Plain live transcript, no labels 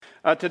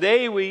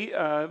Today we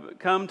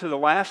come to the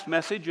last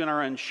message in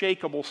our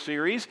Unshakable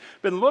series.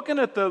 Been looking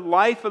at the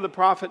life of the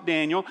prophet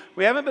Daniel.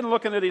 We haven't been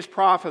looking at his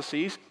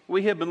prophecies.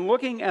 We have been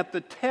looking at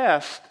the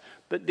test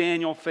that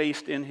Daniel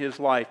faced in his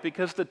life,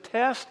 because the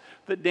test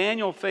that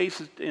Daniel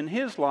faces in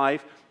his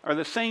life are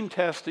the same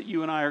tests that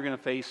you and I are going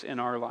to face in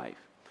our life.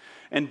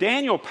 And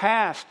Daniel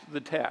passed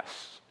the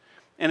tests.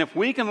 And if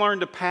we can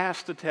learn to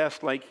pass the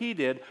test like he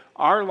did,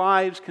 our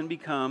lives can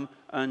become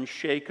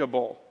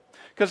unshakable.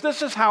 Because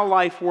this is how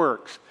life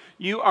works.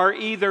 You are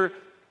either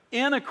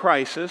in a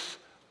crisis,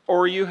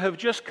 or you have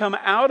just come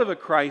out of a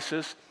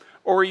crisis,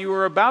 or you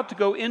are about to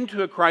go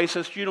into a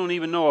crisis you don't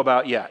even know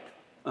about yet.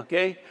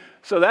 Okay?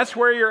 So that's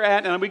where you're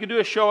at, and we could do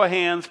a show of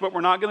hands, but we're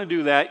not going to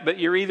do that. But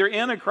you're either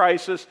in a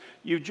crisis,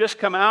 you've just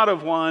come out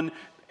of one,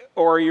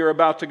 or you're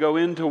about to go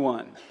into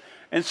one.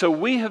 And so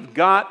we have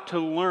got to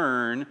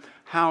learn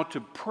how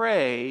to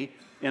pray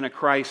in a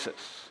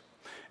crisis.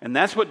 And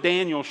that's what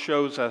Daniel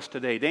shows us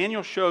today.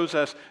 Daniel shows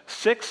us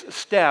 6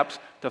 steps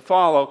to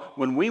follow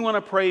when we want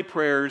to pray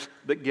prayers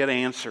that get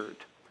answered.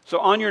 So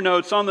on your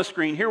notes on the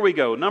screen, here we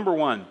go. Number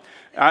 1,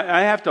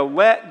 I have to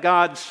let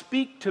God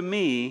speak to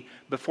me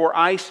before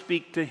I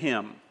speak to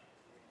Him.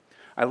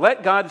 I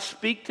let God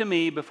speak to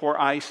me before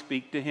I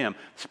speak to Him.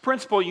 This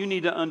principle you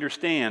need to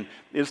understand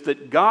is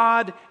that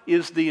God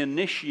is the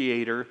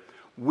initiator.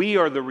 We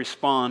are the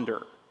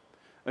responder.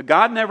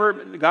 God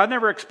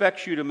never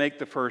expects you to make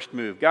the first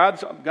move.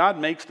 God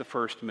makes the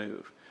first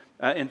move.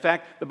 In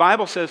fact, the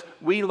Bible says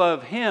we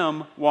love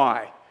Him.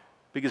 Why?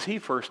 Because He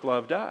first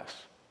loved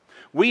us.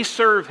 We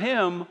serve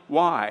Him.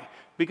 Why?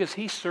 Because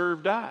He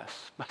served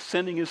us by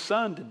sending His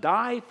Son to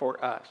die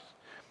for us.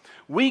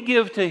 We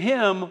give to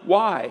Him.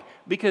 Why?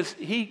 Because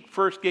He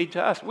first gave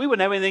to us. We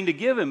wouldn't have anything to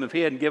give Him if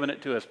He hadn't given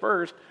it to us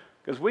first,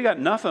 because we got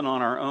nothing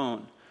on our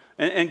own.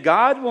 And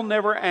God will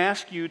never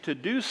ask you to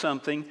do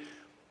something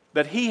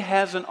that He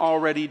hasn't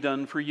already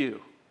done for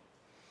you.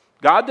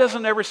 God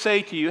doesn't ever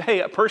say to you,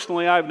 hey,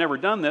 personally, I've never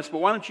done this, but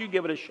why don't you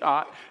give it a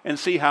shot and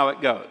see how it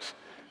goes?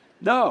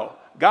 No,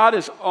 God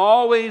is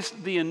always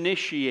the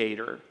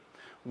initiator.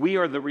 We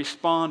are the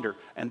responder.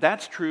 And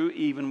that's true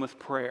even with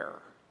prayer.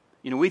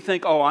 You know, we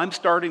think, oh, I'm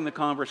starting the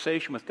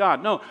conversation with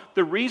God. No,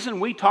 the reason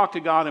we talk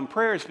to God in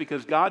prayer is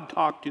because God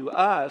talked to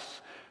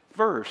us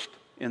first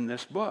in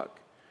this book.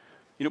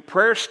 You know,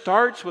 prayer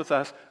starts with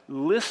us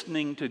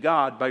listening to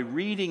God by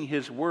reading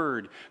His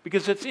Word,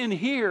 because it's in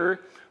here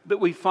that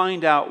we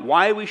find out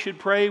why we should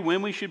pray,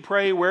 when we should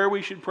pray, where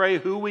we should pray,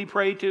 who we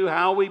pray to,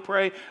 how we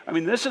pray. I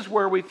mean, this is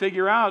where we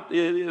figure out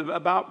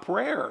about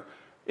prayer.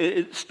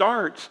 It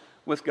starts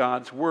with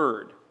God's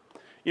Word.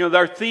 You know,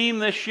 our theme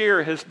this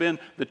year has been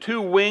the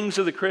 2 wings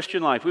of the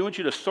Christian life. We want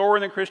you to soar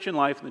in the Christian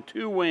life, and the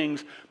 2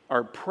 wings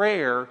are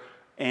prayer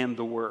and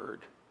the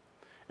Word.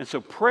 And so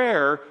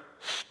prayer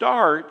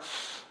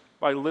starts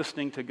by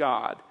listening to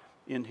God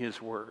in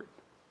His Word.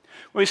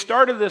 When we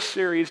started this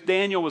series,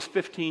 Daniel was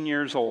 15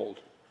 years old.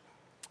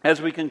 As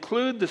we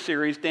conclude the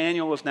series,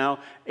 Daniel is now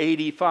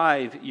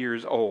 85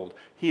 years old.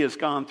 He has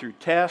gone through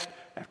test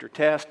after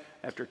test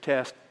after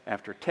test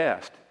after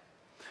test.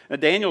 Now,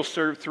 Daniel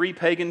served 3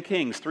 pagan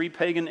kings, 3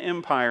 pagan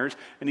empires,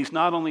 and he's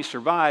not only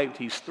survived,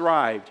 he's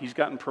thrived. He's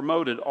gotten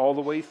promoted all the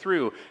way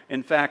through.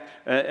 In fact,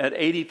 at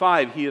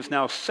 85, he is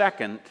now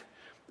second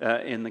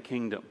in the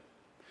kingdom.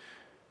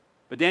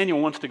 But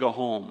Daniel wants to go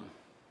home.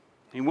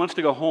 He wants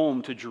to go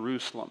home to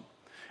Jerusalem.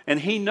 And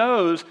he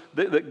knows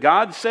that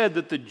God said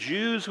that the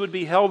Jews would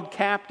be held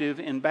captive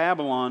in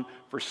Babylon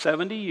for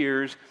 70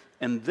 years,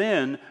 and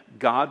then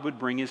God would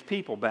bring His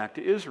people back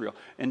to Israel.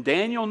 And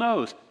Daniel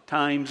knows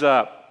time's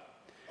up.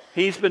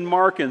 He's been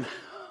marking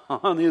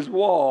on his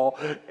wall,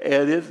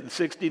 and it's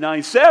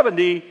 69,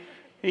 70.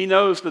 He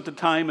knows that the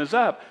time is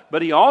up.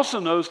 But he also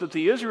knows that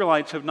the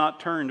Israelites have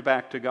not turned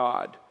back to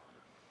God.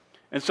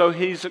 And so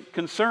he's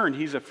concerned,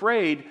 he's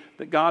afraid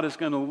that God is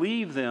going to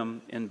leave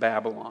them in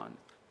Babylon.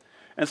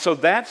 And so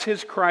that's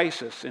his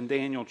crisis in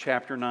Daniel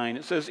chapter 9.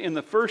 It says, in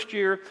the first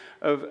year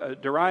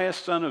of Darius,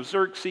 son of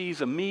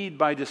Xerxes, a Mede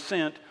by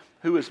descent,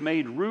 who was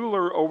made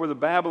ruler over the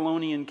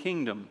Babylonian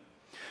kingdom.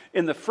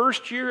 In the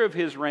first year of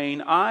his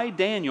reign, I,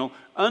 Daniel,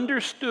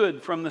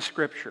 understood from the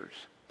Scriptures,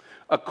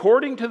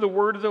 according to the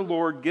word of the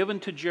Lord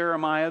given to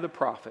Jeremiah the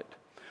prophet,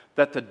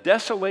 that the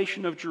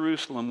desolation of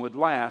Jerusalem would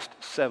last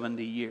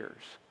 70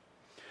 years.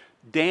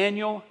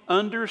 Daniel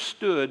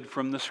understood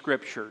from the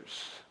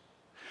Scriptures.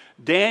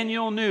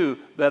 Daniel knew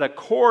that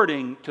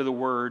according to the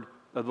word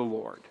of the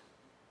Lord.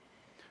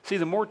 See,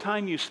 the more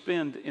time you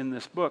spend in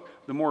this book,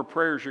 the more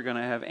prayers you're going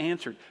to have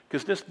answered.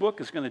 Because this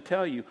book is going to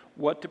tell you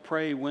what to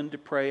pray, when to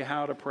pray,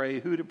 how to pray,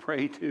 who to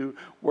pray to,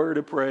 where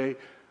to pray.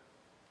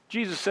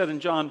 Jesus said in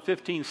John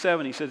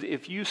 15:7, He says,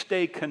 if you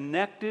stay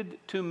connected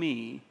to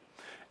me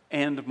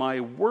and my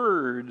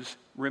words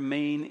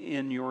remain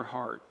in your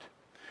heart,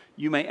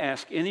 you may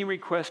ask any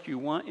request you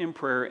want in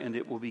prayer and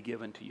it will be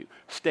given to you.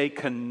 Stay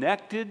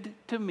connected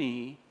to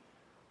me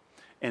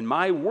and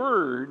my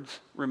words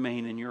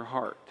remain in your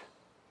heart.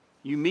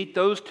 You meet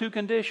those 2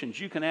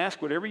 conditions. You can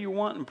ask whatever you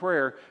want in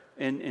prayer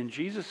and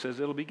Jesus says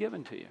it'll be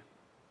given to you.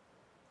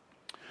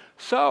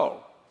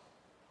 So,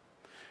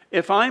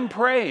 If I'm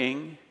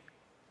praying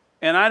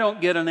and I don't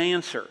get an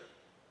answer,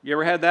 you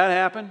ever had that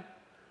happen?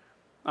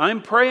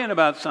 I'm praying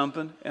about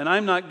something and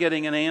I'm not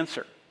getting an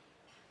answer.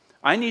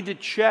 I need to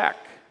check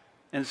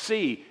and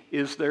see,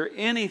 is there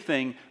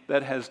anything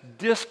that has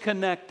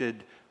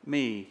disconnected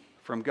me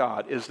from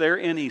God? Is there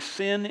any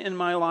sin in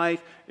my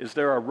life? Is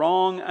there a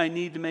wrong I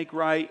need to make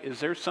right?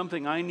 Is there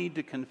something I need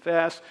to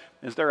confess?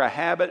 Is there a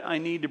habit I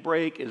need to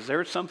break? Is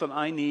there something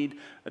I need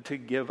to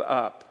give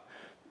up?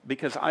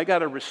 Because I got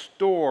to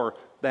restore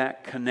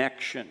that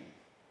connection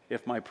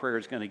if my prayer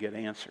is going to get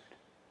answered.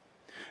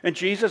 And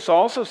Jesus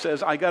also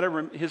says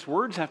his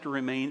words have to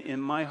remain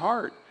in my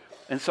heart.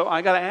 And so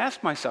I got to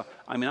ask myself,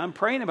 I'm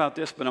praying about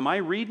this, but am I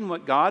reading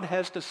what God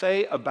has to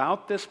say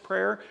about this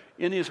prayer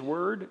in His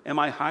Word? Am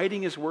I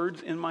hiding His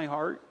words in my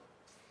heart?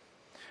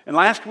 And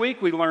last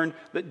week we learned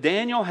that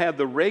Daniel had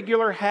the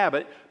regular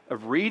habit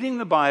of reading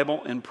the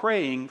Bible and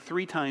praying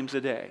 3 times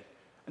a day.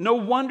 No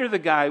wonder the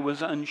guy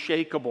was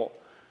unshakable,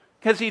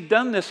 because he'd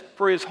done this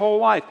for his whole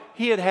life.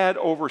 He had had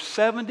over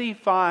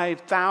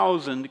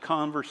 75,000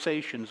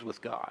 conversations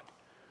with God.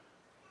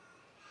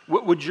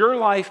 Would your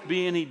life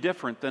be any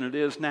different than it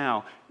is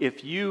now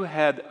if you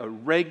had a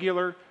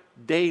regular,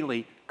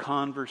 daily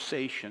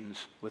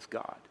conversations with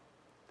God?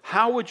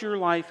 How would your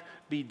life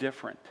be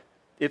different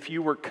if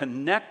you were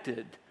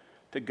connected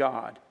to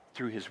God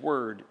through His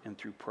Word and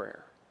through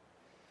prayer?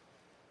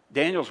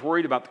 Daniel's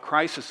worried about the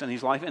crisis in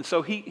his life, and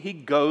so he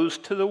goes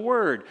to the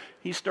Word.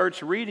 He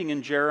starts reading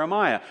in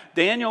Jeremiah.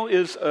 Daniel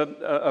is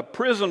a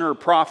prisoner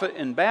prophet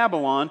in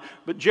Babylon,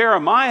 but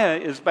Jeremiah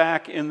is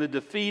back in the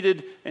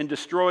defeated and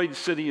destroyed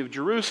city of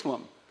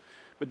Jerusalem.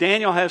 But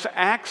Daniel has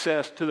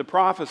access to the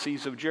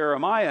prophecies of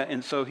Jeremiah,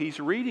 and so he's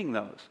reading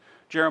those.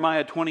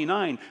 Jeremiah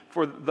 29,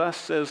 for thus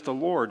says the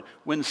Lord,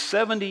 when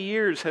 70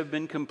 years have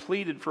been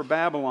completed for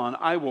Babylon,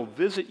 I will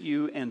visit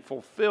you and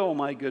fulfill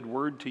my good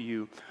word to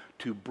you,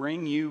 to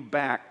bring you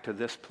back to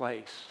this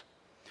place.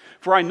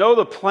 For I know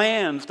the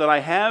plans that I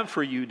have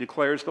for you,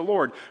 declares the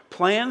Lord,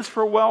 plans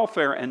for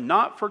welfare and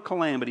not for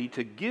calamity,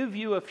 to give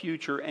you a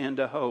future and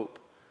a hope.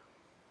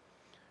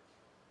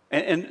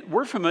 And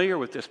we're familiar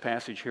with this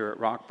passage here at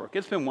Rockbrook.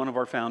 It's been one of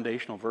our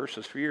foundational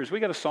verses for years.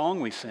 We got a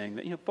song we sing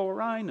that,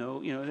 for I know,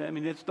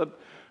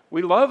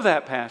 we love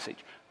that passage.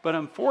 But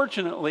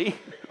unfortunately,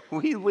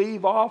 we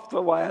leave off the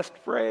last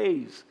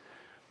phrase.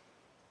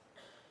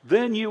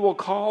 Then you will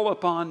call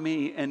upon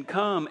me and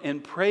come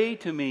and pray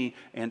to me,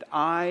 and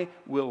I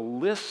will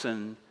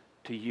listen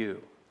to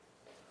you.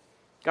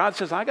 God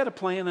says, I got a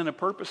plan and a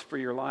purpose for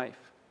your life,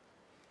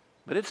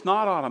 but it's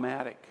not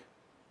automatic.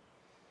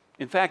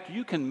 In fact,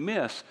 you can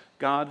miss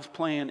God's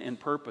plan and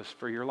purpose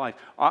for your life.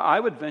 I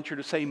would venture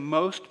to say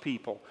most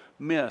people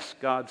miss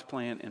God's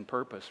plan and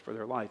purpose for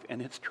their life,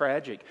 and it's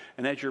tragic.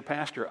 And as your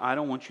pastor, I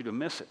don't want you to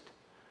miss it.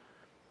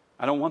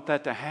 I don't want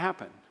that to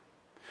happen.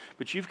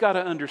 But you've got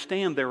to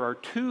understand there are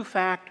 2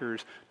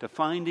 factors to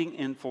finding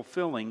and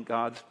fulfilling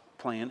God's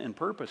plan and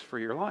purpose for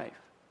your life.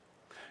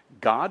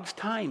 God's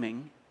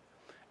timing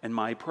and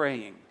my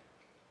praying.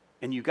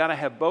 And you've got to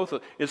have both.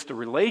 It's the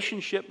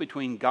relationship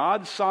between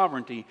God's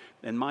sovereignty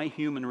and my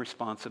human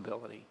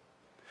responsibility.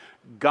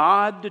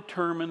 God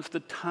determines the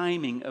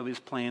timing of His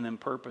plan and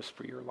purpose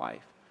for your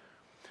life.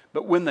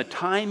 But when the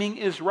timing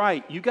is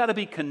right, you've got to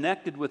be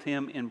connected with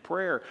Him in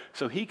prayer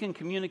so He can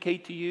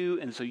communicate to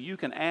you and so you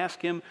can ask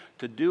Him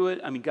to do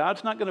it.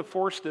 God's not going to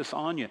force this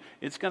on you.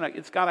 It's got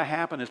to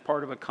happen as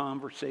part of a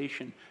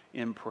conversation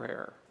in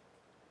prayer.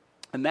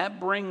 And that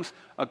brings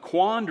a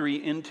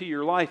quandary into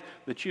your life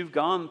that you've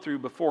gone through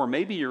before.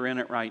 Maybe you're in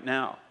it right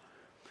now.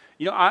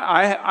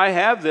 I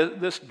have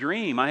this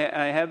dream. I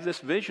have this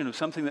vision of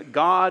something that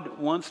God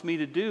wants me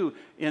to do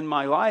in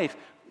my life,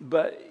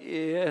 but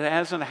it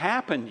hasn't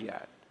happened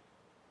yet.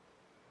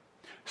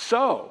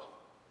 So,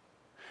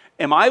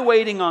 am I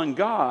waiting on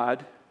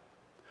God,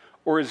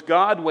 or is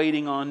God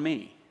waiting on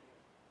me?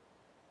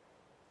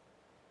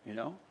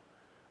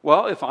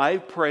 Well, if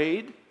I've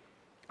prayed,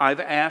 I've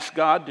asked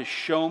God to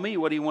show me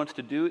what He wants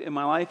to do in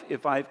my life,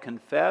 if I've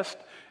confessed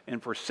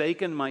and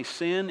forsaken my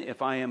sin,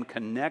 if I am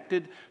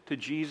connected to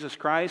Jesus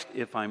Christ,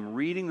 if I'm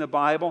reading the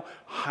Bible,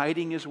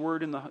 hiding His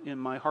Word in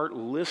my heart,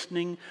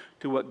 listening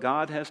to what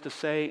God has to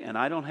say, and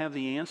I don't have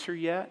the answer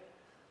yet,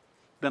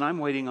 then I'm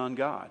waiting on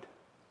God.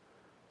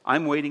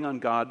 I'm waiting on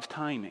God's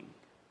timing,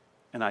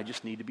 and I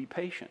just need to be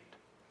patient.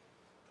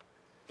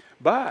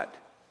 But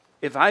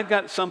if I've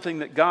got something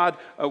that God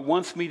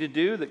wants me to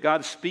do, that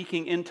God's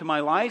speaking into my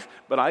life,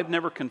 but I've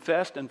never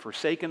confessed and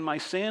forsaken my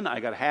sin, I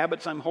got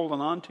habits I'm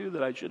holding on to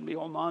that I shouldn't be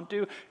holding on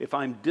to, if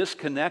I'm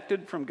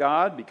disconnected from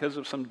God because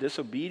of some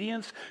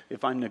disobedience,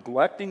 if I'm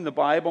neglecting the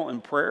Bible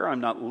and prayer, I'm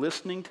not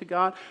listening to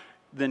God,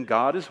 then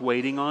God is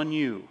waiting on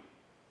you.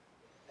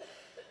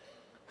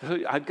 So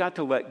I've got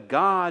to let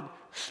God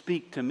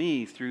speak to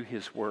me through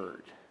His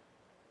Word.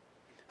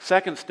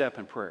 Second step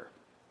in prayer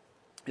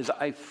is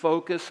I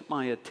focus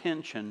my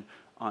attention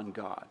on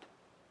God.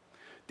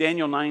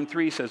 Daniel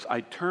 9:3 says,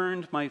 I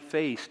turned my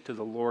face to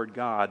the Lord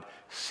God,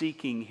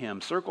 seeking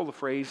Him. Circle the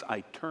phrase, I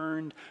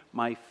turned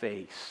my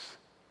face.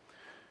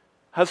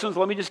 Husbands,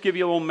 let me just give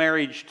you a little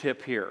marriage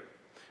tip here.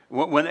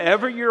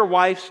 Whenever your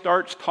wife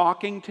starts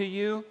talking to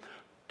you,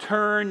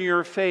 turn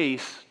your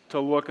face to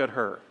look at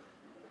her.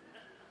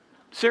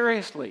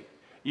 Seriously.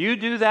 You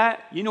do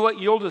that, you know what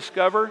you'll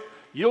discover?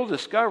 You'll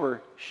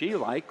discover she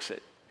likes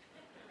it.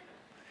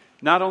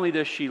 Not only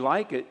does she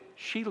like it,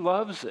 she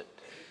loves it.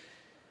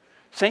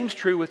 Same's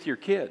true with your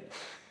kids.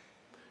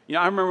 You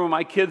know, I remember when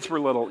my kids were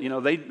little, you know,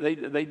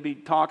 they'd be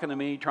talking to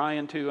me,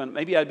 trying to, and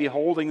maybe I'd be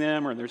holding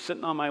them or they're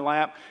sitting on my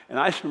lap, and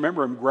I just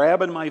remember them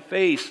grabbing my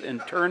face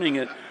and turning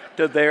it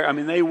to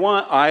they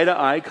want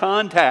eye-to-eye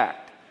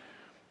contact.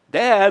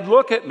 Dad,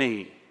 look at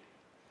me.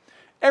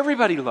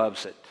 Everybody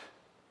loves it.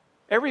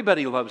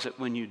 Everybody loves it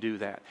when you do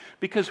that.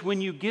 Because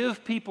when you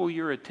give people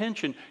your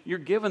attention, you're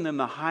giving them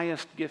the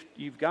highest gift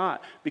you've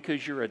got,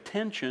 because your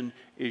attention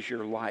is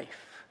your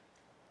life.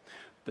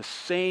 The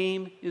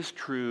same is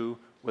true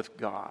with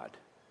God.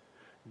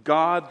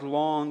 God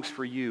longs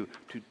for you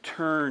to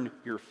turn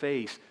your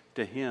face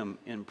to Him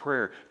in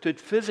prayer, to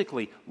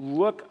physically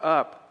look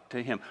up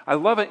to Him. I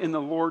love it in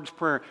the Lord's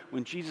Prayer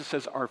when Jesus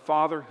says, "Our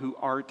Father who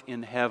art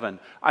in heaven."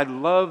 I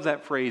love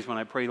that phrase when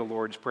I pray the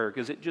Lord's Prayer,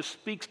 because it just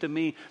speaks to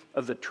me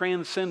of the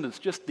transcendence,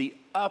 just the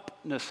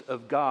upness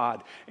of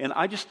God. And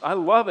I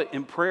love it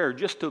in prayer,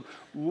 just to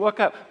look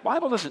up. The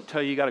Bible doesn't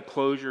tell you got to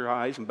close your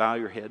eyes and bow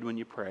your head when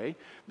you pray.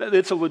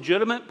 It's a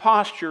legitimate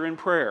posture in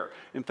prayer.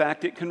 In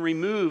fact, it can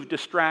remove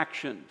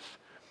distractions.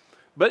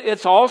 But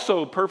it's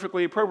also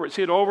perfectly appropriate.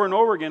 See it over and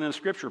over again in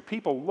Scripture.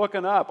 People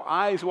looking up,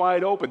 eyes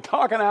wide open,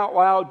 talking out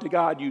loud to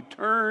God. You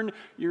turn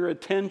your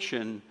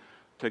attention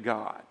to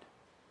God.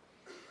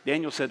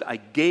 Daniel said, "I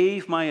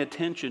gave my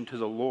attention to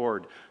the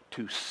Lord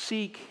to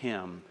seek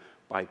Him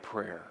by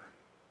prayer."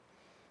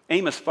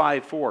 Amos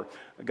 5:4,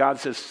 God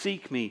says,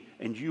 "Seek me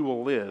and you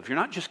will live." You're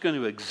not just going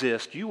to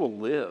exist, you will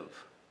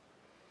live.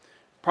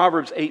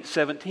 Proverbs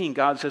 8:17,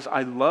 God says,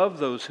 "I love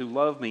those who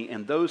love me,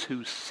 and those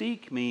who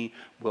seek me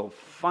will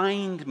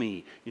find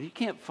me." If you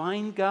can't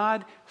find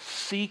God,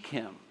 seek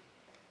Him.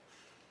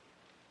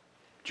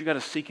 But you got to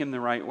seek Him the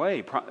right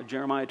way.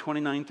 Jeremiah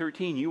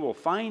 29:13, "You will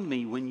find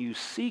me when you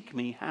seek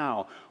me."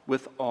 How?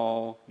 With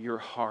all your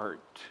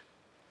heart.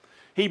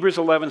 Hebrews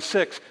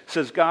 11:6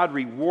 says, God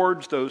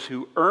rewards those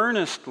who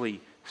earnestly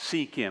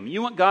seek Him.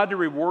 You want God to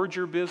reward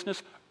your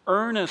business?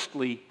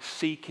 Earnestly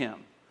seek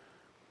Him.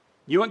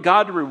 You want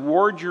God to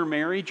reward your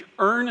marriage?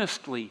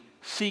 Earnestly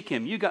seek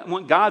Him.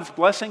 Want God's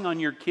blessing on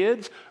your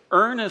kids?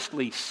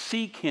 Earnestly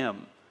seek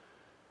Him.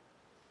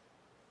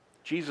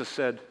 Jesus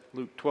said,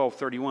 Luke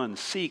 12:31,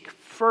 "Seek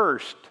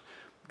first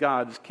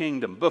God's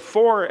kingdom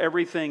before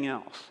everything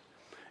else,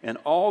 and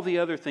all the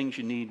other things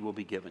you need will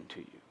be given to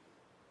you."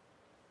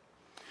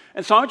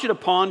 And so I want you to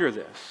ponder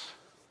this.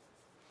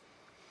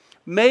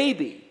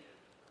 Maybe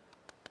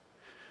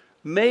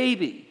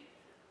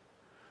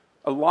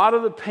a lot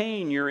of the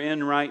pain you're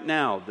in right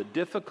now, the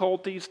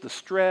difficulties, the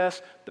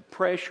stress, the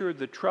pressure,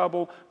 the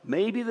trouble,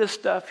 maybe the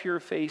stuff you're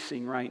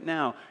facing right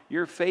now,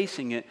 you're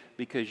facing it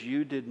because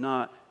you did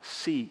not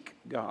seek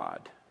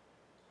God.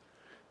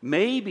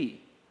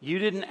 Maybe you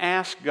didn't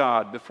ask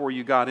God before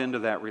you got into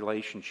that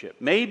relationship.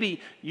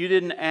 Maybe you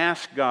didn't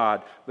ask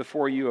God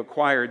before you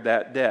acquired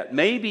that debt.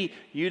 Maybe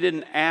you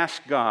didn't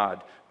ask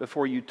God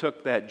before you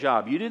took that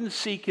job. You didn't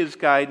seek His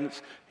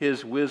guidance,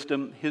 His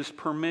wisdom, His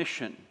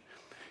permission.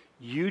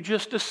 You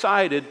just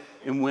decided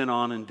and went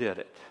on and did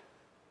it.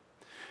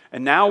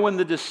 And now when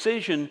the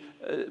decision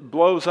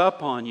blows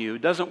up on you,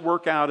 it doesn't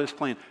work out as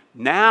planned,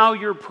 now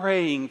you're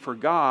praying for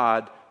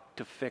God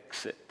to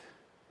fix it.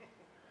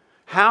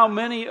 How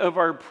many of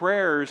our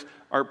prayers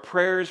are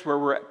prayers where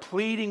we're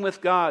pleading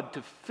with God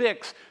to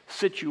fix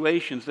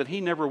situations that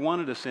He never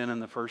wanted us in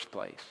the first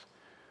place?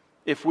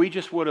 If we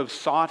just would have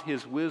sought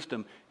His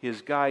wisdom,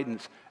 His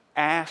guidance,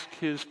 asked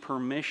His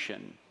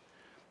permission,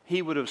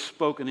 He would have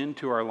spoken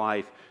into our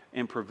life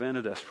and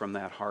prevented us from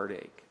that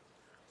heartache.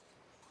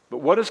 But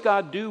what does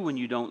God do when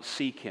you don't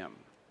seek Him?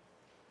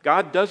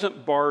 God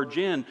doesn't barge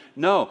in.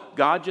 No,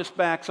 God just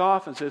backs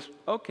off and says,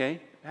 "Okay,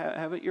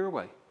 have it your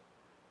way.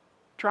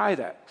 Try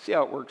that. See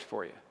how it works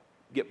for you.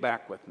 Get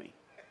back with me."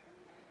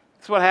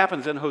 That's what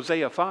happens in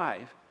Hosea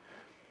 5.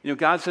 You know,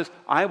 God says,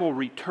 "I will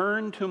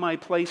return to my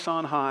place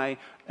on high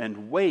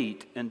and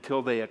wait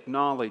until they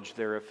acknowledge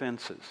their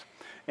offenses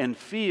and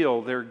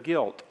feel their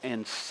guilt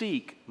and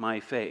seek my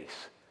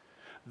face.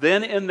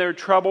 Then in their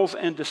troubles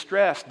and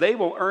distress, they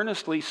will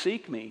earnestly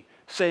seek me,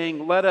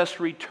 saying, 'Let us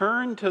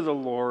return to the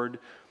Lord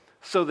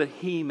so that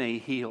He may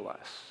heal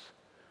us.'"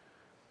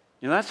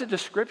 You know, that's a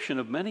description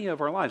of many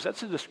of our lives.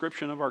 That's a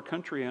description of our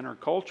country and our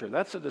culture.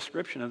 That's a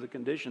description of the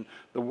condition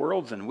the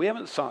world's in. We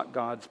haven't sought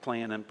God's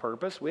plan and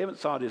purpose. We haven't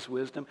sought His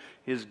wisdom,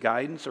 His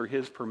guidance, or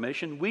His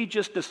permission. We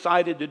just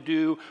decided to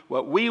do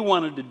what we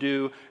wanted to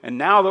do, and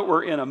now that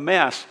we're in a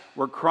mess,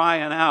 we're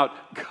crying out,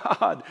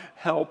 "God,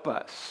 help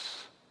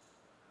us."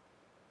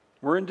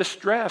 We're in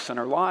distress in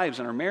our lives,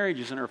 in our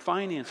marriages, in our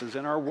finances,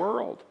 in our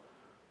world.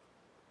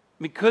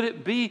 I mean, could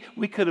it be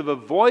we could have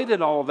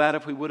avoided all of that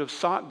if we would have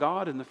sought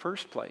God in the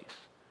first place?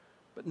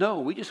 But no,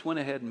 we just went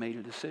ahead and made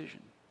a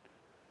decision.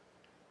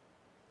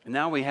 And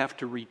now we have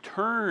to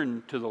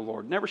return to the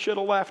Lord. Never should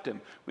have left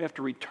him. We have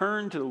to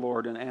return to the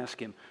Lord and ask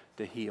him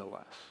to heal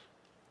us.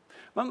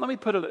 Let me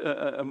put it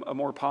a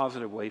more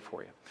positive way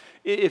for you.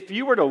 If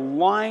you were to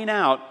line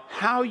out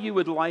how you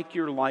would like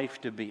your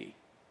life to be,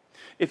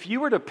 if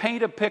you were to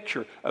paint a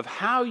picture of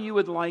how you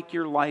would like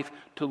your life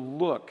to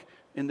look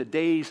in the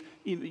days,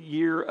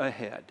 year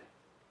ahead,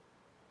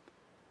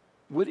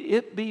 would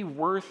it be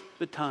worth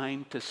the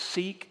time to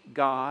seek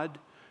God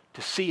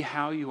to see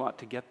how you ought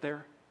to get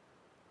there?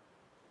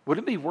 Would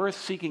it be worth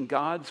seeking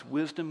God's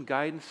wisdom,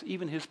 guidance,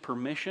 even his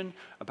permission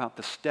about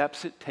the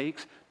steps it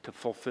takes to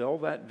fulfill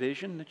that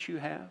vision that you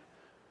have?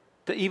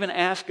 To even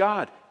ask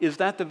God, is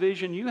that the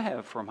vision you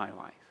have for my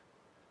life?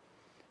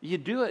 You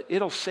do it,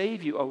 it'll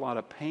save you a lot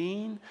of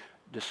pain,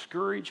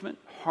 discouragement,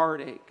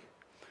 heartache.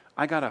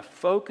 I got to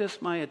focus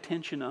my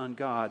attention on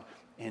God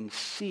and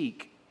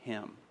seek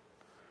him.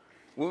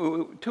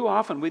 Too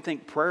often we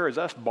think prayer is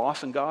us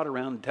bossing God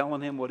around and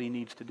telling him what he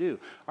needs to do.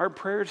 Our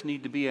prayers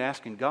need to be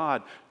asking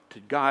God to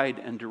guide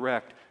and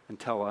direct and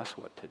tell us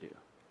what to do.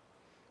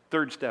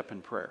 Third step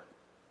in prayer.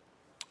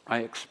 I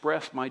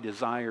express my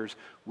desires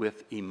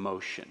with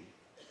emotion.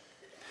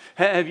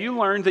 Have you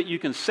learned that you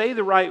can say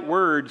the right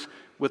words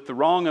with the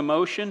wrong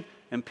emotion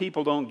and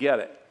people don't get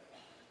it?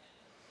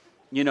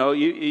 You know,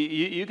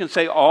 you can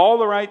say all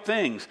the right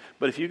things,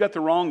 but if you got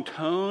the wrong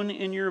tone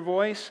in your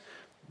voice,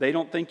 they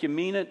don't think you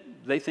mean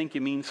it. They think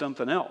you mean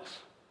something else.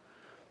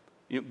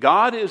 You know,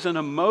 God is an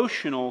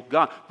emotional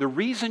God. The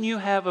reason you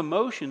have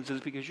emotions is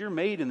because you're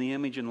made in the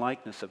image and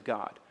likeness of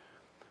God.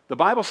 The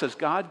Bible says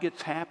God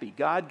gets happy,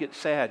 God gets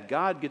sad,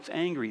 God gets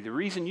angry. The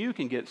reason you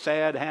can get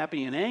sad,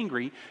 happy, and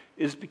angry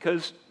is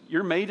because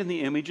you're made in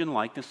the image and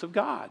likeness of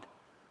God.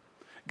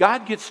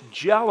 God gets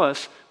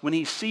jealous when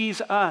he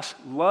sees us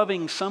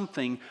loving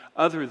something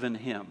other than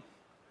him.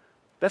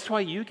 That's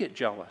why you get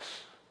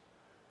jealous,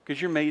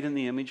 because you're made in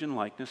the image and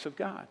likeness of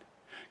God.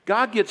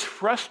 God gets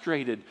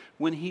frustrated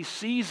when he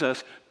sees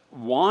us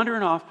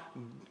wandering off,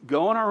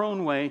 going our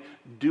own way,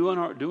 doing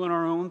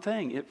our own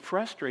thing. It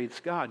frustrates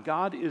God.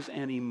 God is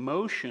an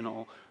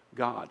emotional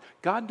God.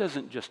 God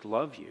doesn't just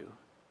love you.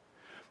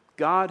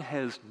 God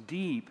has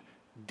deep,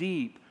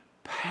 deep,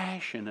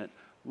 passionate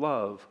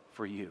love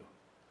for you.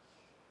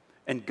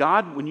 And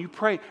God, when you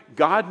pray,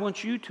 God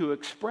wants you to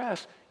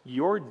express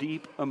your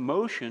deep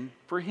emotion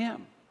for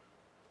him.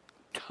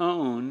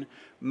 Tone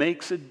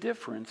makes a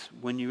difference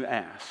when you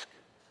ask,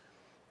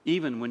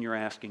 even when you're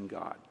asking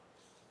God.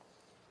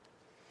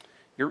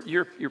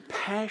 Your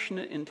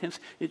passionate, intense,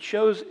 it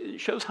shows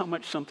how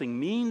much something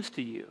means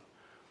to you.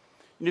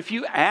 And if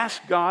you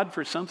ask God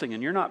for something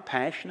and you're not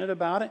passionate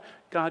about it,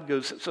 God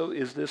goes, so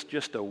is this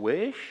just a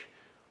wish?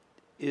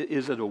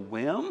 Is it a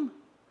whim?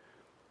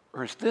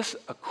 Or is this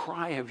a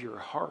cry of your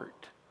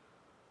heart?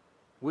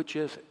 Which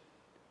is it?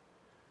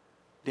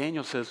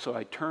 Daniel says, so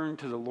I turned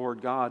to the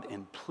Lord God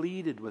and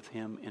pleaded with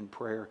him in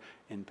prayer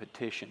and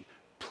petition.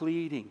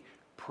 Pleading,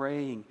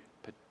 praying,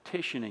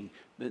 petitioning.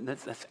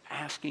 That's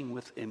asking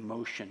with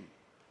emotion.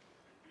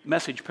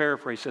 Message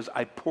paraphrase says,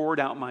 I poured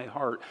out my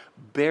heart,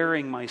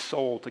 bearing my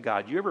soul to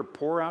God. You ever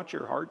pour out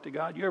your heart to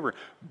God? You ever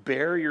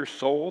bare your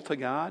soul to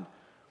God?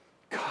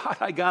 God,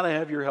 I got to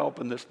have your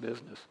help in this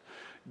business.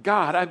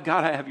 God, I've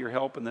got to have your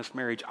help in this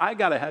marriage. I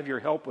got to have your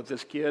help with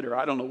this kid, or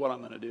I don't know what I'm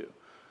going to do.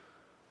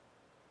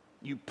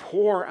 You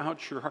pour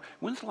out your heart.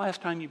 When's the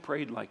last time you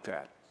prayed like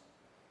that?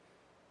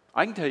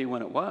 I can tell you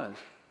when it was.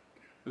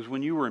 It was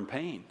when you were in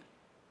pain,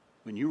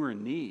 when you were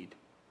in need,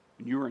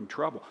 when you were in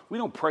trouble. We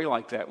don't pray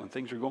like that when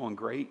things are going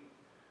great.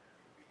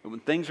 But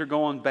when things are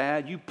going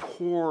bad, you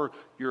pour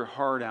your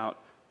heart out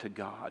to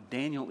God.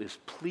 Daniel is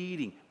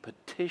pleading,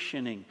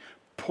 petitioning,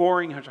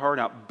 pouring his heart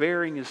out,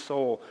 bearing his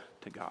soul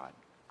to God.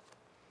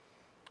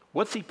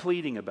 What's he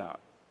pleading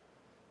about?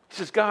 He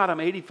says, God, I'm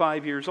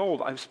 85 years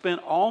old. I've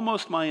spent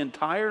almost my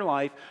entire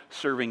life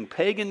serving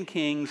pagan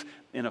kings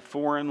in a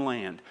foreign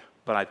land.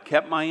 But I've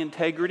kept my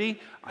integrity.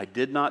 I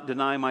did not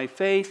deny my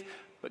faith.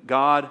 But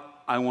God,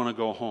 I want to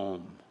go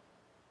home.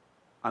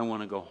 I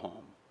want to go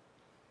home.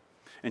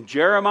 And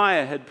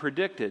Jeremiah had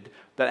predicted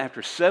that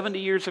after 70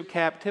 years of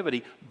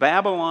captivity,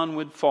 Babylon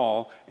would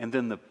fall, and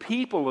then the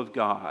people of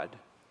God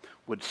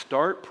would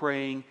start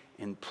praying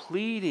and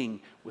pleading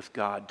with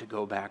God to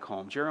go back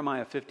home.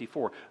 Jeremiah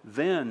 54,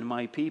 then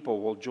my people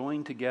will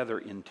join together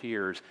in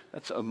tears.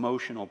 That's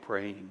emotional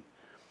praying.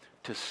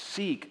 To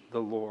seek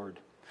the Lord.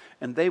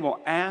 And they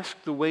will ask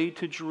the way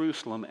to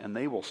Jerusalem, and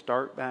they will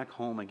start back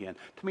home again.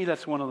 To me,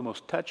 that's one of the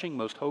most touching,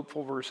 most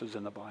hopeful verses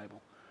in the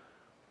Bible.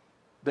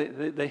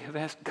 They have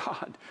asked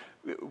God,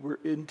 we're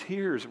in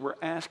tears, we're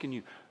asking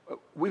you,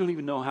 we don't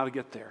even know how to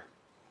get there.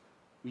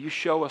 Will you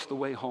show us the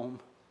way home?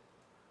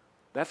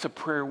 That's a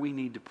prayer we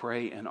need to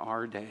pray in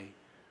our day.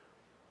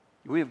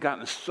 We have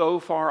gotten so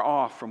far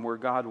off from where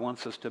God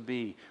wants us to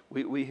be.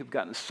 We have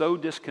gotten so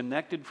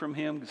disconnected from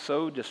him,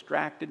 so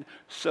distracted,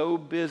 so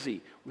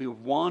busy. We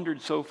have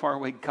wandered so far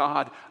away.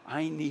 God,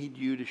 I need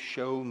you to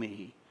show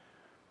me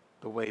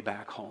the way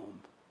back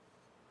home.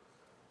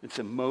 It's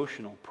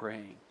emotional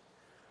praying.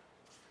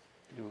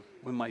 You know,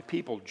 when my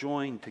people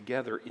join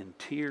together in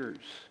tears,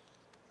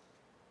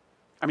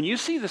 I mean, you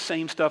see the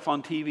same stuff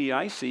on TV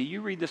I see.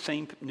 You read the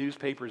same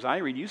newspapers I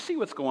read. You see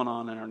what's going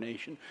on in our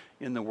nation,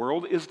 in the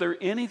world. Is there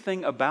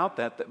anything about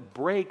that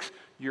breaks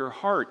your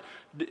heart?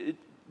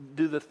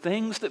 Do the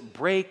things that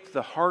break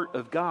the heart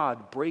of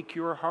God break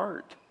your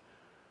heart?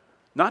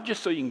 Not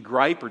just so you can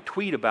gripe or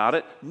tweet about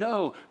it.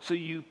 No, so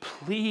you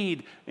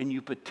plead and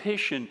you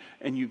petition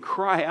and you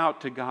cry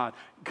out to God.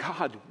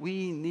 God,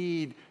 we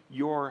need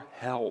your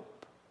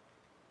help.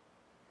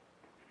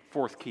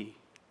 Fourth key.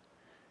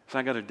 So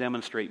I got to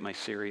demonstrate my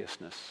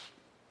seriousness.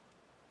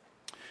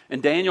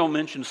 And Daniel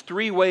mentions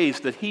 3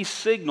 ways that he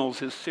signals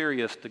his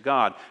seriousness to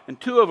God. And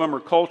 2 of them are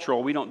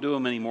cultural. We don't do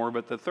them anymore.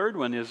 But the third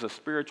one is a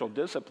spiritual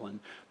discipline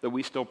that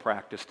we still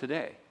practice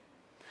today.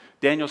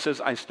 Daniel says,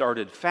 I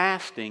started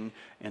fasting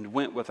and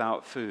went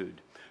without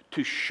food.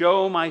 To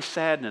show my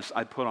sadness,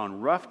 I put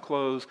on rough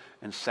clothes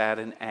and sat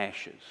in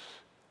ashes.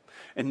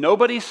 And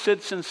nobody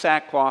sits in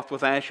sackcloth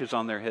with ashes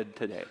on their head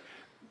today.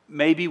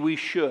 Maybe we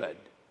should.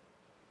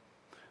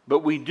 But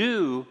we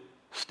do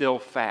still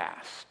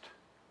fast.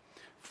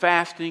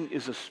 Fasting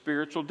is a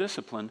spiritual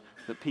discipline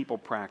that people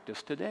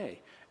practice today.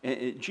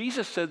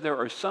 Jesus said there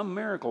are some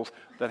miracles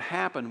that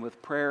happen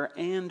with prayer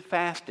and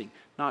fasting,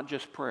 not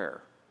just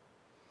prayer.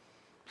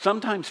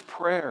 Sometimes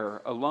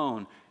prayer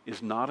alone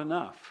is not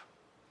enough.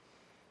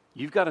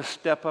 You've got to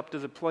step up to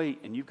the plate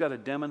and you've got to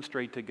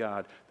demonstrate to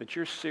God that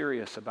you're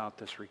serious about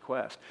this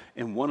request.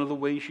 And one of the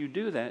ways you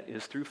do that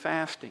is through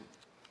fasting.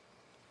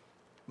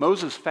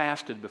 Moses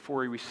fasted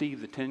before he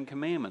received the 10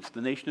 Commandments.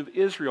 The nation of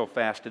Israel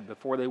fasted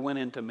before they went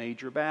into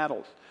major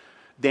battles.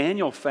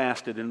 Daniel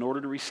fasted in order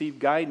to receive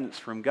guidance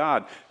from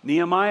God.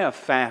 Nehemiah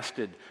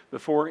fasted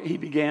before he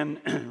began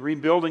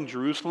rebuilding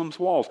Jerusalem's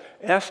walls.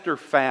 Esther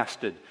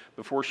fasted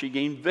before she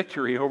gained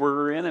victory over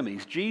her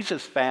enemies.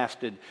 Jesus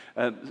fasted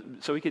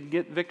so he could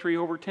get victory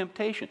over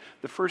temptation.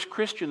 The first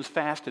Christians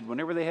fasted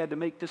whenever they had to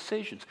make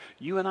decisions.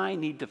 You and I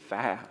need to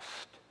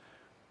fast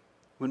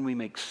when we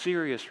make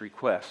serious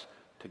requests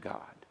to God.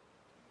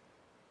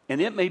 And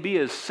it may be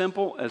as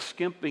simple as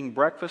skipping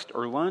breakfast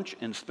or lunch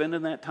and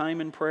spending that time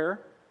in prayer.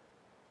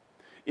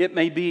 It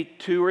may be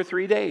 2 or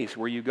 3 days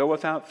where you go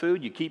without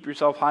food, you keep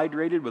yourself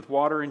hydrated with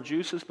water and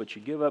juices, but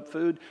you give up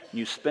food, and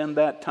you spend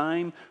that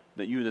time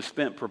that you would have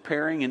spent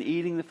preparing and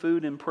eating the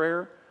food in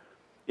prayer.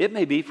 It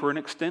may be for an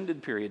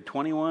extended period,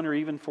 21 or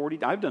even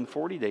 40. I've done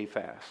 40-day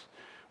fasts,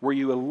 where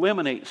you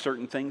eliminate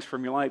certain things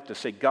from your life to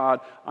say,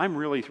 God, I'm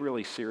really,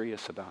 really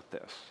serious about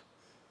this.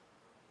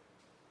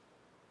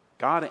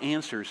 God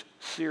answers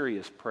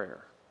serious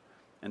prayer.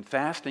 And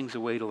fasting's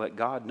a way to let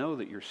God know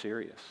that you're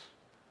serious.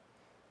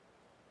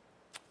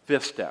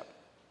 5th step.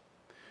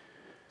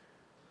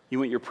 You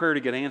want your prayer to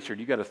get answered,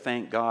 you've got to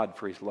thank God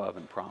for his love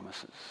and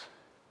promises.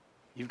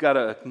 You've got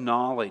to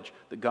acknowledge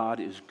that God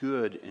is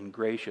good and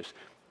gracious.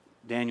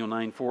 Daniel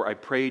 9:4, I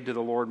prayed to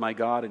the Lord my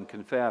God and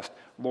confessed,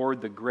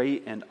 Lord, the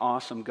great and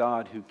awesome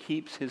God who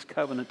keeps his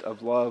covenant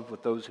of love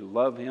with those who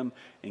love him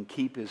and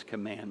keep his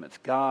commandments.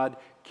 God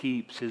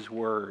keeps his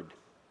word.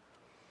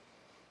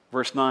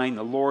 Verse 9,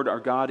 the Lord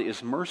our God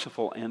is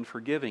merciful and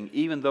forgiving,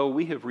 even though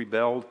we have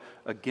rebelled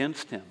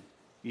against him.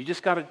 You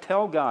just got to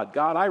tell God,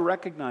 God, I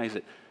recognize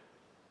it.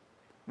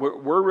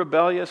 We're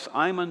rebellious,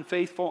 I'm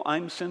unfaithful,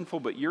 I'm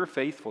sinful, but you're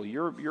faithful,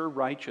 you're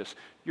righteous,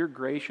 you're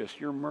gracious,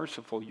 you're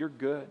merciful, you're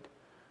good.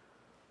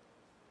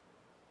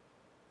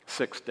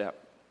 6th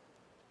step,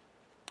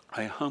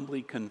 I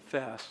humbly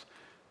confess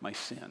my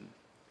sin.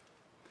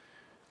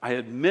 I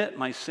admit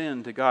my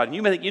sin to God. And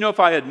you may think, if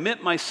I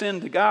admit my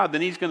sin to God,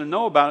 then he's going to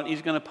know about it and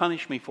he's going to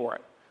punish me for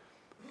it.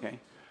 Okay?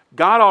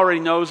 God already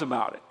knows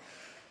about it.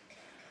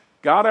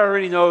 God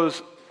already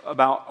knows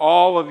about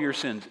all of your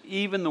sins,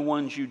 even the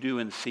ones you do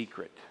in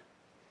secret.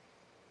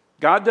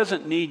 God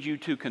doesn't need you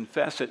to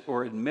confess it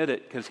or admit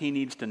it because he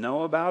needs to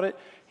know about it.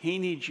 He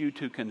needs you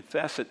to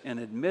confess it and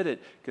admit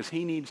it because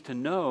he needs to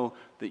know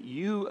that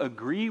you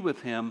agree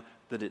with him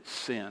that it's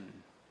sin.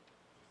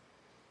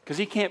 Because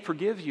he can't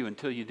forgive you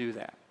until you do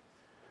that.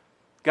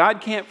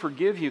 God can't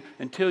forgive you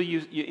until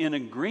you in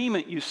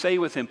agreement, you say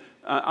with him,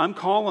 I'm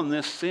calling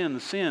this sin.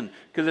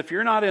 Because if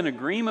you're not in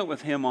agreement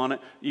with him on it,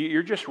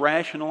 you're just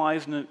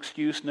rationalizing it,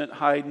 excusing it,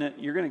 hiding it.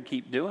 You're going to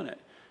keep doing it.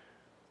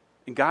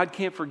 And God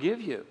can't forgive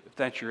you if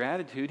that's your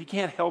attitude. He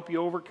can't help you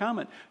overcome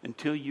it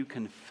until you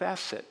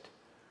confess it.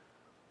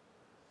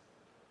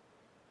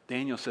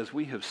 Daniel says,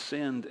 we have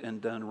sinned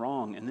and done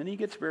wrong. And then he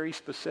gets very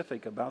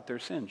specific about their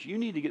sins. You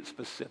need to get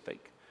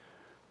specific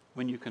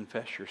when you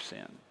confess your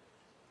sin.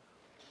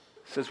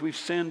 It says, we've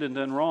sinned and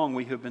done wrong.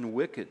 We have been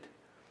wicked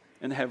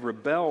and have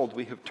rebelled.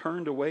 We have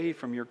turned away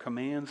from your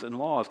commands and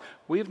laws.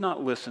 We have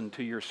not listened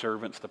to your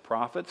servants, the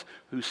prophets,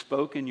 who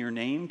spoke in your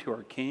name to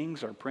our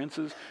kings, our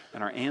princes,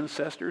 and our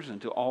ancestors, and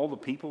to all the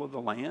people of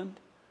the land.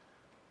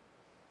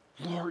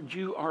 Lord,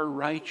 you are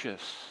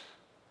righteous.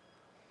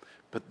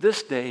 But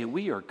this day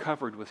we are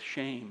covered with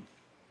shame.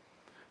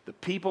 The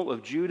people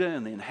of Judah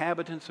and the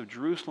inhabitants of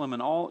Jerusalem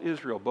and all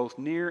Israel, both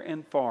near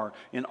and far,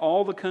 in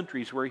all the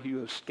countries where you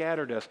have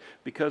scattered us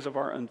because of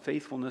our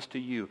unfaithfulness to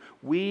you.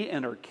 We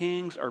and our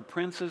kings, our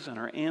princes, and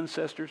our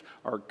ancestors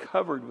are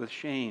covered with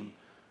shame.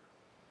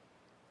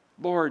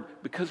 Lord,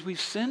 because we've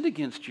sinned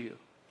against you.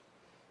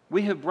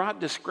 We have brought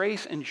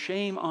disgrace and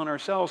shame on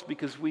ourselves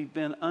because we've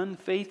been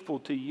unfaithful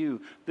to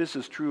you. This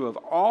is true of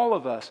all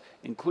of us,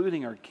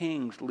 including our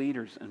kings,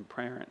 leaders, and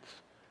parents.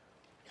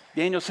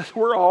 Daniel says,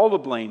 we're all to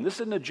blame. This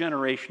isn't a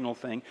generational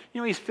thing.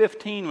 He's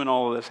 15 when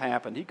all of this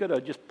happened. He could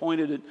have just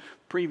pointed at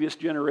previous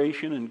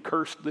generation and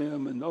cursed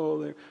them.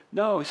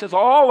 No, he says,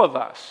 all of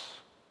us.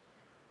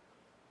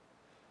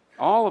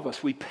 All of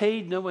us. We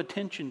paid no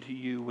attention to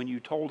you when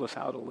you told us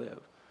how to live.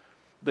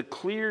 The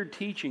clear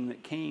teaching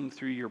that came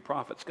through your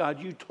prophets.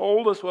 God, you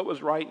told us what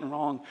was right and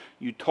wrong.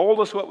 You told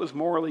us what was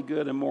morally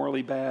good and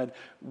morally bad.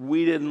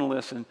 We didn't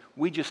listen.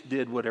 We just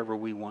did whatever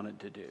we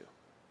wanted to do.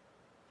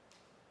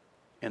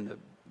 And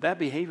that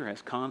behavior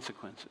has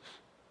consequences.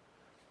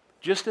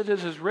 Just as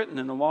it is written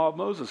in the law of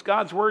Moses.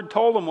 God's word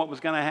told them what was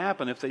going to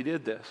happen if they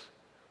did this.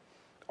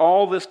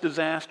 All this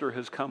disaster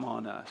has come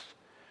on us.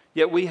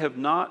 Yet we have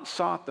not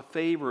sought the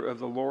favor of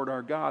the Lord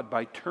our God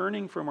by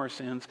turning from our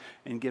sins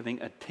and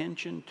giving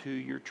attention to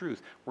your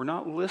truth. We're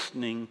not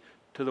listening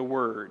to the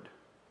word.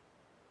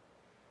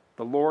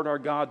 The Lord our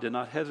God did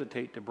not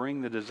hesitate to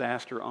bring the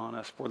disaster on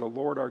us, for the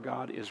Lord our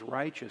God is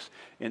righteous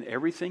in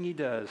everything he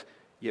does,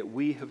 yet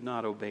we have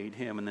not obeyed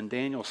him. And then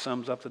Daniel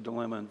sums up the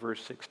dilemma in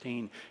verse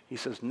 16. He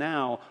says,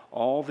 now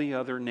all the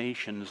other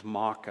nations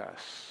mock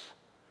us.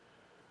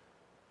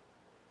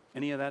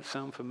 Any of that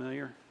sound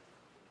familiar?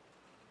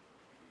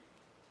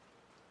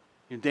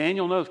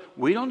 Daniel knows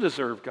we don't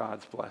deserve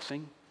God's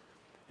blessing.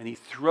 And he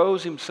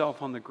throws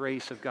himself on the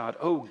grace of God.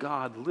 Oh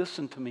God,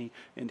 listen to me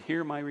and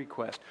hear my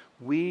request.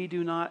 We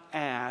do not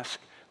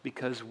ask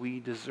because we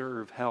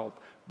deserve help,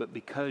 but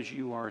because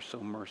you are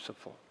so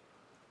merciful.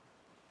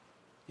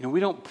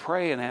 We don't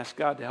pray and ask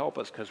God to help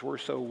us because we're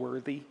so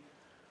worthy.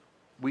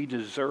 We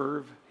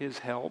deserve his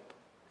help.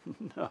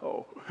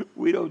 No,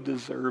 we don't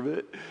deserve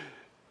it.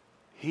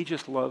 He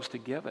just loves to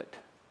give it.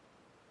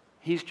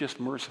 He's just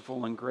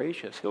merciful and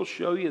gracious. He'll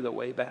show you the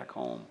way back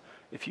home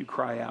if you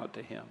cry out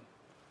to him.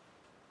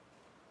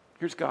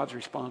 Here's God's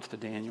response to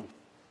Daniel.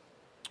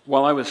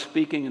 While I was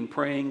speaking and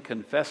praying,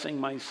 confessing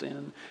my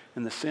sin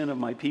and the sin of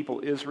my people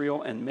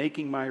Israel, and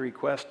making my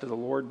request to the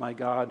Lord my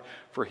God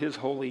for his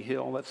holy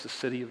hill, that's the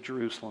city of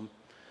Jerusalem,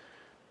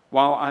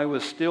 while I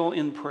was still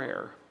in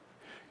prayer,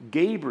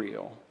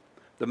 Gabriel,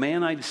 the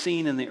man I'd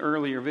seen in the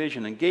earlier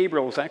vision, and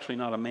Gabriel is actually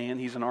not a man,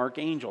 he's an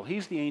archangel.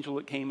 He's the angel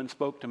that came and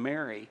spoke to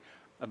Mary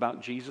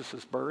about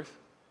Jesus' birth.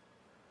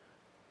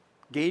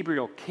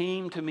 Gabriel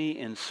came to me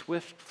in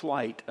swift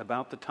flight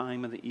about the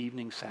time of the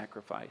evening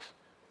sacrifice.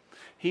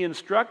 He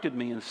instructed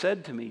me and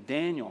said to me,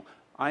 Daniel,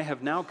 I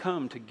have now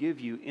come to give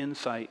you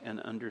insight and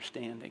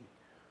understanding.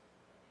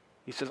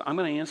 He says, I'm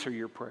going to answer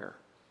your prayer.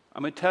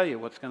 I'm going to tell you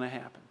what's going to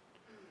happen.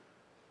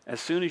 As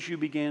soon as you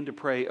began to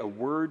pray, a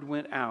word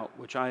went out,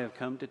 which I have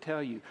come to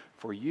tell you,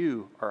 for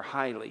you are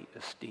highly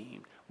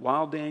esteemed.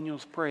 While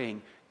Daniel's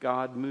praying,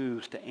 God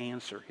moves to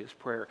answer his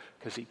prayer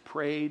because he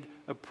prayed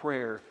a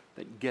prayer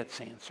that gets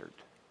answered.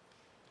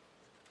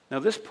 Now,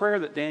 this prayer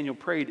that Daniel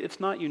prayed, it's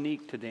not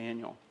unique to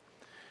Daniel.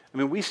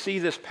 We see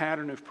this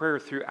pattern of prayer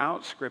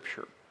throughout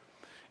Scripture.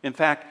 In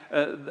fact,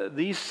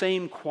 these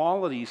same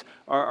qualities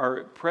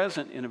are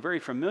present in a very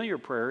familiar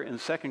prayer in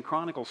 2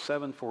 Chronicles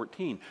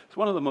 7:14. It's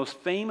one of the most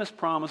famous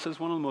promises,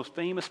 one of the most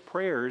famous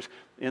prayers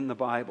in the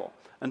Bible.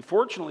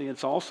 Unfortunately,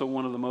 it's also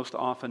one of the most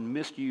often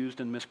misused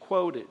and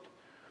misquoted.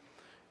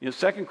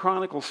 2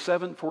 Chronicles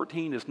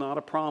 7:14 is not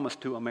a promise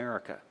to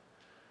America.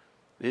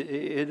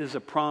 It is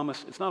a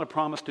promise. It's not a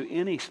promise to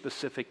any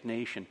specific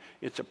nation.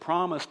 It's a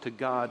promise to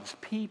God's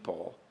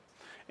people,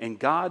 and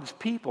God's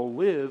people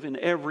live in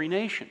every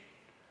nation.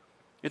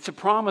 It's a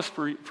promise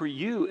for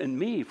you and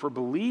me, for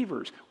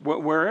believers,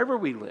 wherever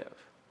we live.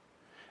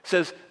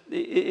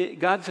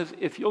 God says,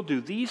 if you'll do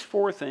these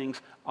 4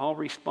 things, I'll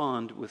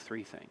respond with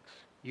 3 things.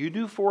 You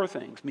do 4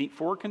 things, meet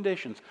 4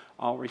 conditions,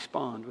 I'll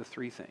respond with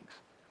 3 things.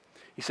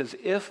 He says,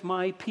 if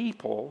my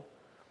people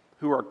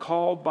who are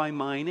called by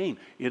my name,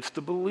 it's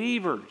the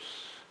believers.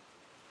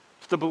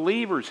 It's the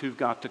believers who've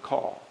got to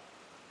call.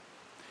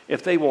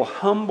 If they will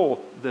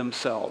humble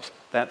themselves,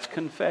 that's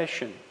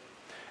confession,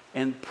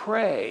 and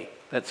pray,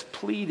 that's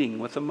pleading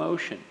with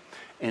emotion,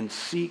 and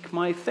seek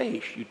my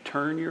face, you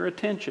turn your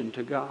attention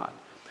to God,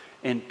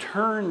 and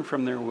turn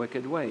from their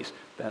wicked ways,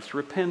 that's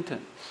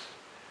repentance.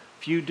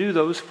 If you do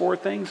those 4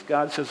 things,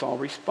 God says, I'll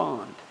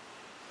respond.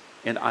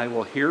 And I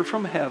will hear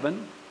from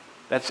heaven,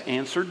 that's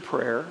answered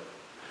prayer.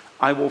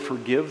 I will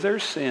forgive their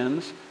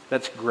sins,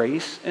 that's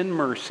grace and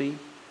mercy.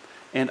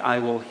 And I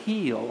will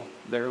heal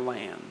their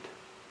land.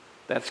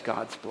 That's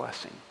God's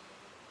blessing.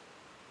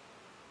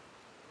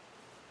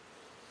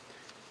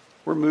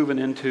 We're moving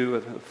into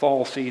the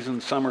fall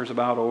season. Summer's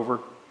about over.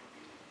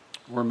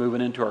 We're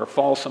moving into our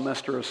fall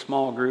semester of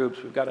small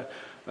groups. We've got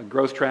a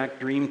Growth Track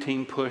Dream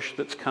Team push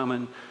that's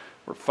coming.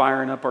 We're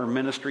firing up our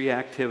ministry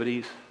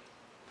activities.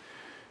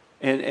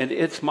 And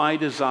it's my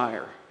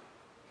desire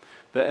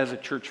that as a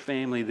church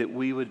family that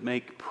we would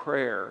make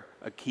prayer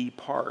a key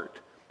part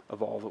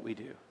of all that we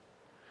do.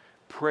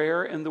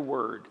 Prayer and the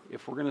Word.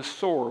 If we're going to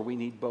soar, we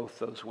need both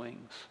those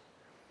wings.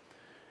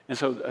 And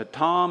so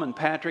Tom and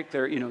Patrick,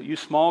 they're, you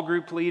small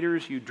group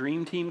leaders, you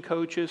dream team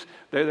coaches,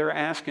 they're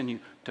asking you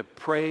to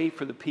pray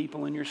for the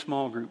people in your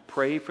small group.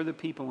 Pray for the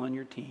people on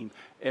your team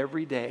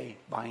every day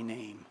by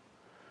name.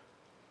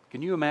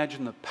 Can you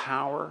imagine the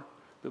power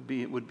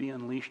that would be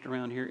unleashed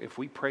around here if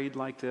we prayed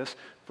like this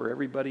for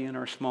everybody in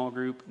our small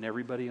group and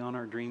everybody on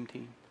our dream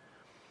team?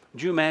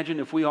 Would you imagine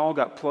if we all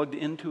got plugged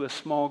into a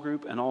small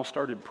group and all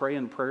started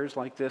praying prayers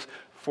like this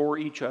for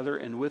each other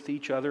and with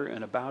each other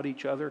and about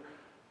each other?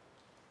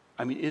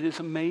 I mean, it is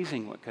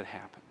amazing what could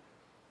happen.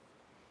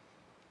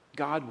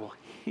 God will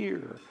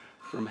hear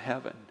from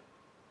heaven,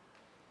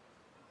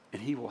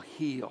 and he will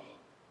heal.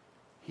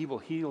 He will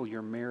heal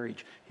your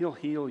marriage. He'll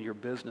heal your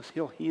business.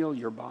 He'll heal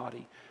your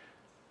body.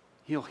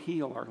 He'll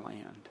heal our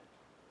land.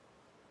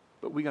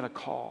 But we got to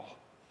call.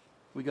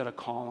 We got to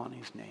call on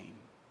his name.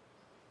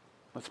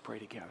 Let's pray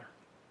together.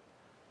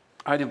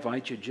 I'd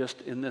invite you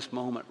just in this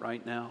moment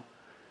right now.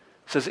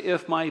 It says,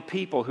 if my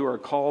people who are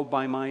called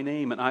by my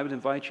name, and I would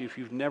invite you, if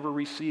you've never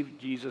received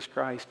Jesus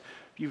Christ,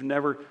 if you've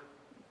never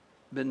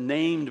been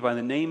named by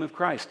the name of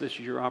Christ, this is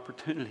your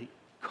opportunity.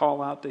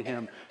 Call out to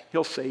him.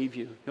 He'll save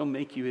you. He'll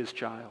make you his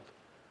child.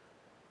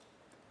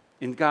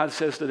 And God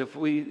says that if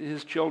we,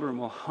 his children,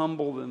 will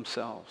humble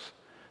themselves,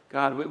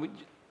 God, we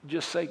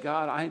just say,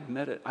 God, I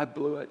admit it. I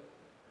blew it.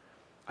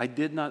 I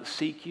did not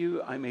seek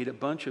you. I made a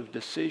bunch of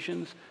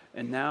decisions,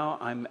 and now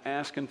I'm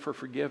asking for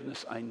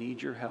forgiveness. I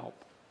need your help.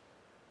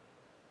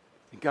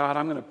 God,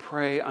 I'm going to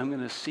pray. I'm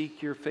going to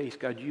seek your face.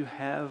 God, you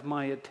have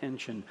my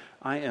attention.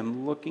 I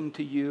am looking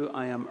to you.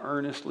 I am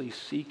earnestly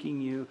seeking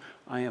you.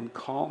 I am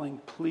calling,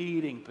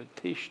 pleading,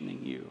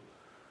 petitioning you.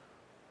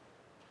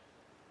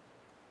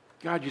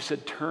 God, you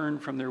said turn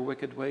from their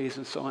wicked ways,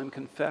 and so I'm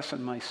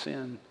confessing my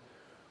sin.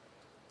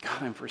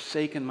 God, I'm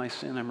forsaking my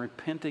sin. I'm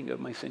repenting of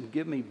my sin.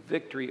 Give me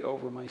victory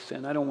over my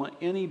sin. I don't want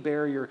any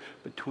barrier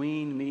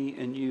between me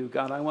and you.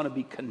 God, I want to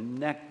be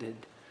connected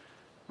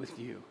with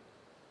you.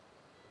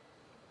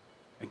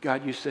 And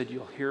God, you said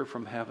you'll hear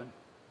from heaven.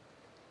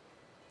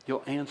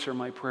 You'll answer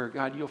my prayer.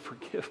 God, you'll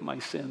forgive my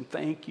sin.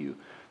 Thank you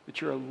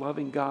that you're a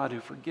loving God who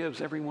forgives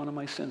every one of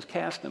my sins.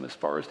 Cast them as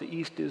far as the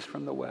east is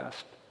from the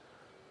west.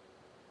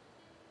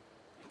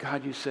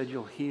 God, you said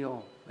you'll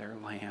heal their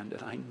land,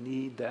 and I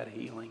need that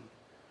healing.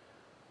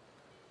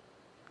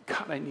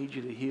 God, I need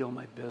you to heal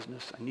my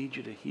business. I need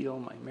you to heal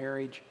my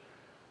marriage.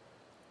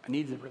 I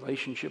need the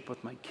relationship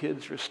with my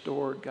kids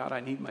restored. God,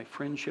 I need my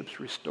friendships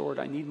restored.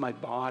 I need my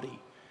body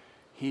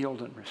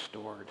healed and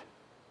restored.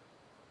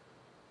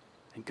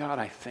 And God,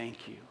 I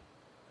thank you.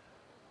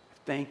 I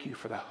thank you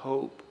for the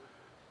hope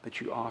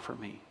that you offer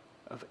me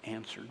of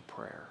answered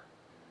prayer.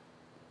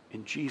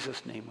 In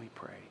Jesus' name we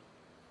pray.